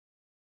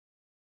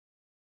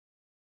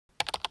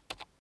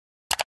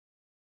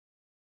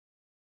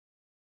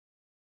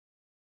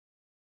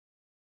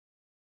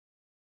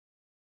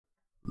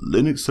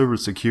Linux Server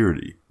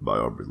Security by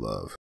Aubrey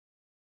Love.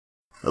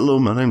 Hello,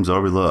 my name's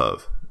Aubrey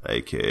Love,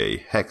 aka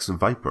Hex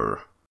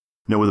Viper.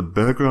 Now, with a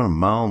background a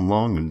mile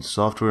long in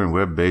software and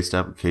web-based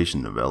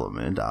application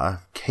development,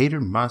 I've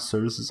catered my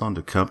services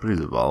onto companies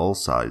of all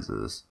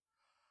sizes.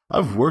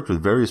 I've worked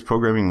with various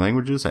programming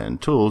languages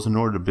and tools in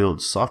order to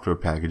build software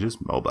packages,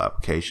 mobile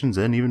applications,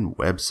 and even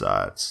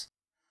websites.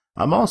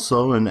 I'm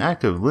also an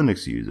active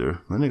Linux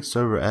user, Linux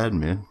server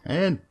admin,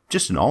 and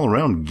just an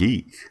all-around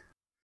geek.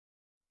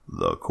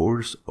 The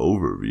course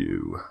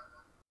overview.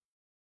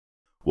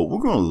 What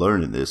we're going to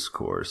learn in this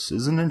course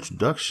is an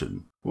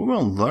introduction. We're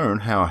going to learn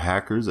how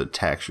hackers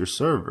attack your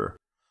server.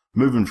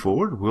 Moving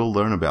forward, we'll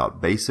learn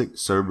about basic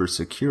server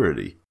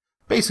security.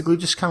 Basically,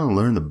 just kind of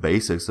learn the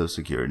basics of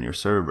securing your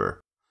server.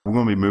 We're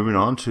going to be moving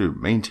on to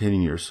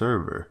maintaining your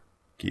server,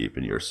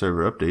 keeping your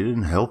server updated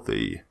and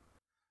healthy.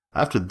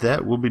 After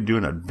that, we'll be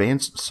doing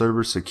advanced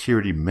server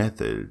security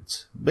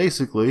methods.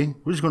 Basically,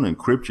 we're just going to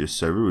encrypt your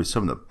server with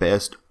some of the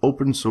best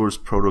open source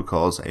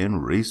protocols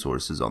and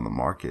resources on the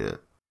market.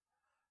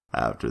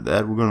 After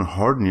that, we're going to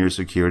harden your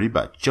security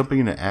by jumping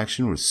into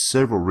action with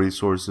several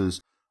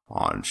resources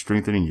on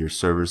strengthening your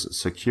server's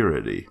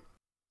security.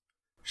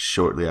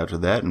 Shortly after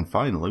that, and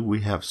finally,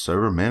 we have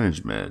server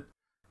management.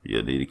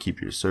 You'll need to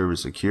keep your server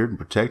secured and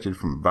protected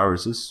from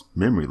viruses,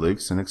 memory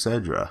leaks, and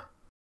etc.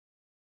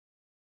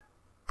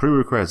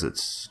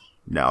 Prerequisites.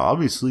 Now,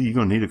 obviously, you're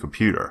going to need a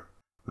computer.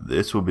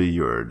 This will be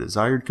your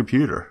desired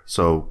computer,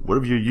 so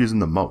whatever you're using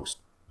the most,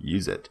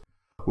 use it.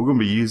 We're going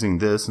to be using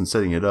this and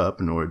setting it up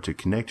in order to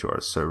connect to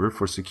our server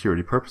for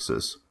security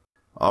purposes.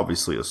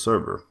 Obviously, a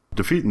server.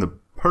 Defeating the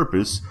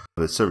purpose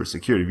of server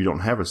security if you don't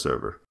have a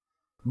server.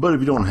 But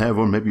if you don't have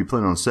one, maybe you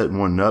plan on setting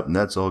one up, and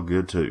that's all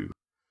good too.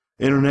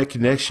 Internet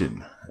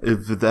connection.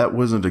 If that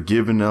wasn't a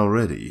given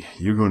already,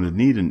 you're going to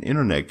need an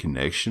internet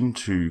connection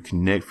to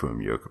connect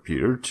from your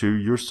computer to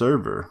your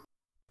server.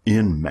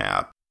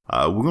 Nmap.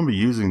 We're going to be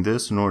using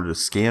this in order to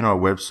scan our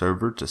web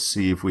server to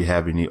see if we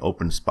have any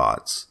open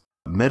spots.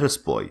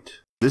 Metasploit.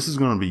 This is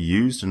going to be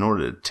used in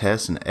order to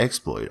test and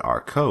exploit our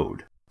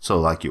code. So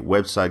like your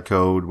website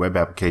code, web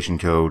application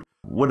code,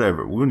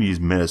 whatever. We're going to use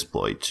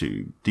Metasploit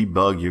to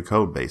debug your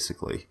code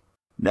basically.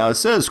 Now it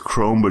says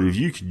Chrome, but if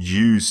you could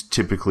use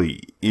typically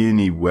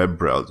any web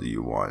browser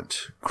you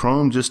want,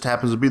 Chrome just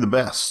happens to be the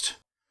best.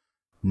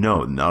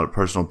 No, not a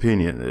personal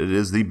opinion, it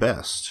is the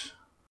best.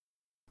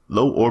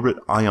 Low orbit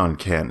ion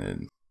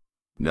cannon.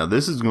 Now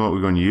this is what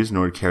we're going to use in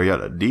order to carry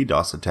out a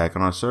DDoS attack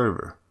on our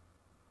server.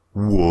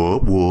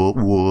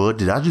 What?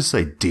 Did I just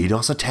say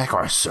DDoS attack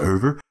our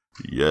server?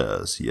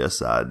 Yes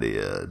I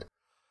did.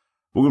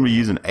 We're going to be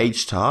using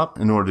HTOP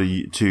in order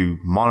to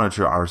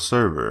monitor our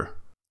server.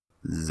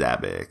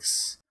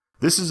 Zabbix.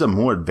 This is a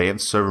more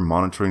advanced server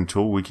monitoring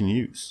tool we can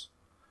use.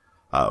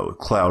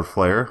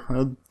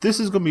 Cloudflare. This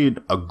is going to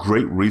be a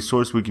great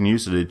resource we can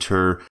use to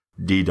deter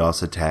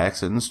DDoS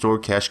attacks and store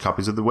cache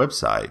copies of the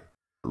website.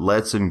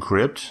 Let's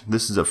Encrypt.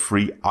 This is a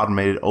free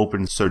automated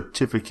open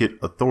certificate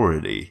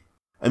authority.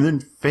 And then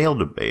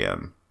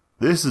Fail2Ban.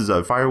 This is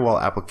a firewall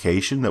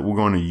application that we're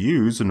going to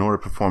use in order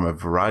to perform a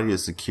variety of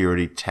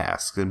security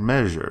tasks and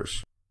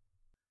measures.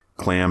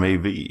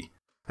 ClamAV.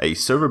 A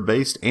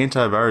server-based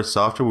antivirus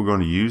software we're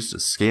going to use to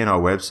scan our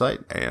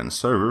website and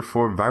server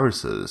for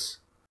viruses.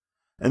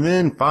 And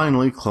then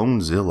finally,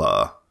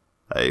 Clonezilla,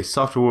 a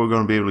software we're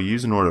going to be able to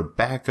use in order to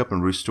back up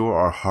and restore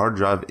our hard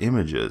drive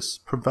images,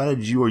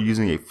 provided you are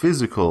using a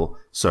physical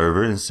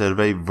server instead of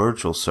a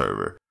virtual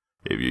server.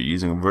 If you're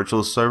using a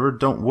virtual server,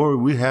 don't worry,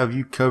 we have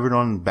you covered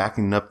on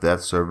backing up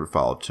that server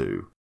file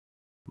too.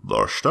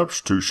 The steps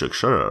to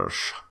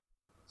success.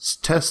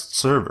 Test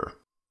server.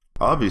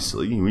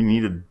 Obviously, we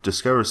need to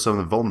discover some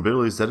of the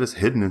vulnerabilities that is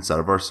hidden inside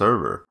of our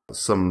server.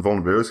 Some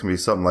vulnerabilities can be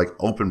something like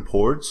open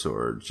ports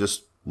or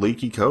just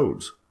leaky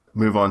codes.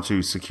 Move on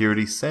to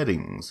security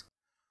settings.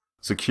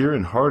 Secure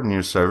and harden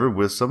your server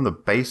with some of the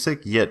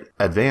basic yet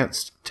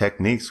advanced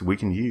techniques we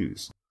can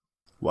use,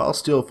 while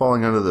still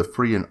falling under the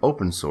free and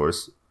open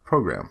source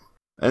program.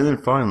 And then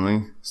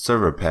finally,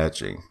 server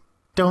patching.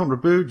 Don't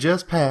reboot,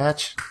 just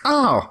patch.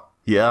 Oh!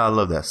 Yeah, I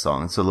love that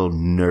song. It's a little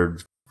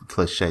nerd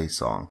cliche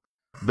song.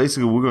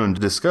 Basically, we're going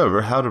to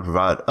discover how to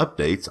provide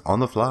updates on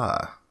the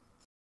fly.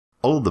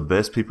 All of the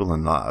best people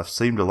in life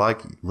seem to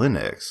like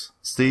Linux.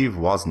 Steve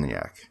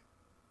Wozniak.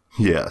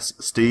 Yes,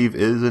 Steve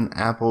is an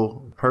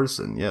Apple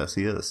person. Yes,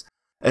 he is.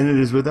 And it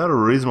is without a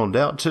reasonable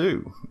doubt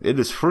too. It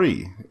is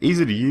free,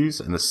 easy to use,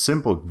 and a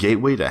simple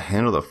gateway to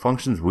handle the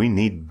functions we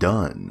need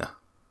done.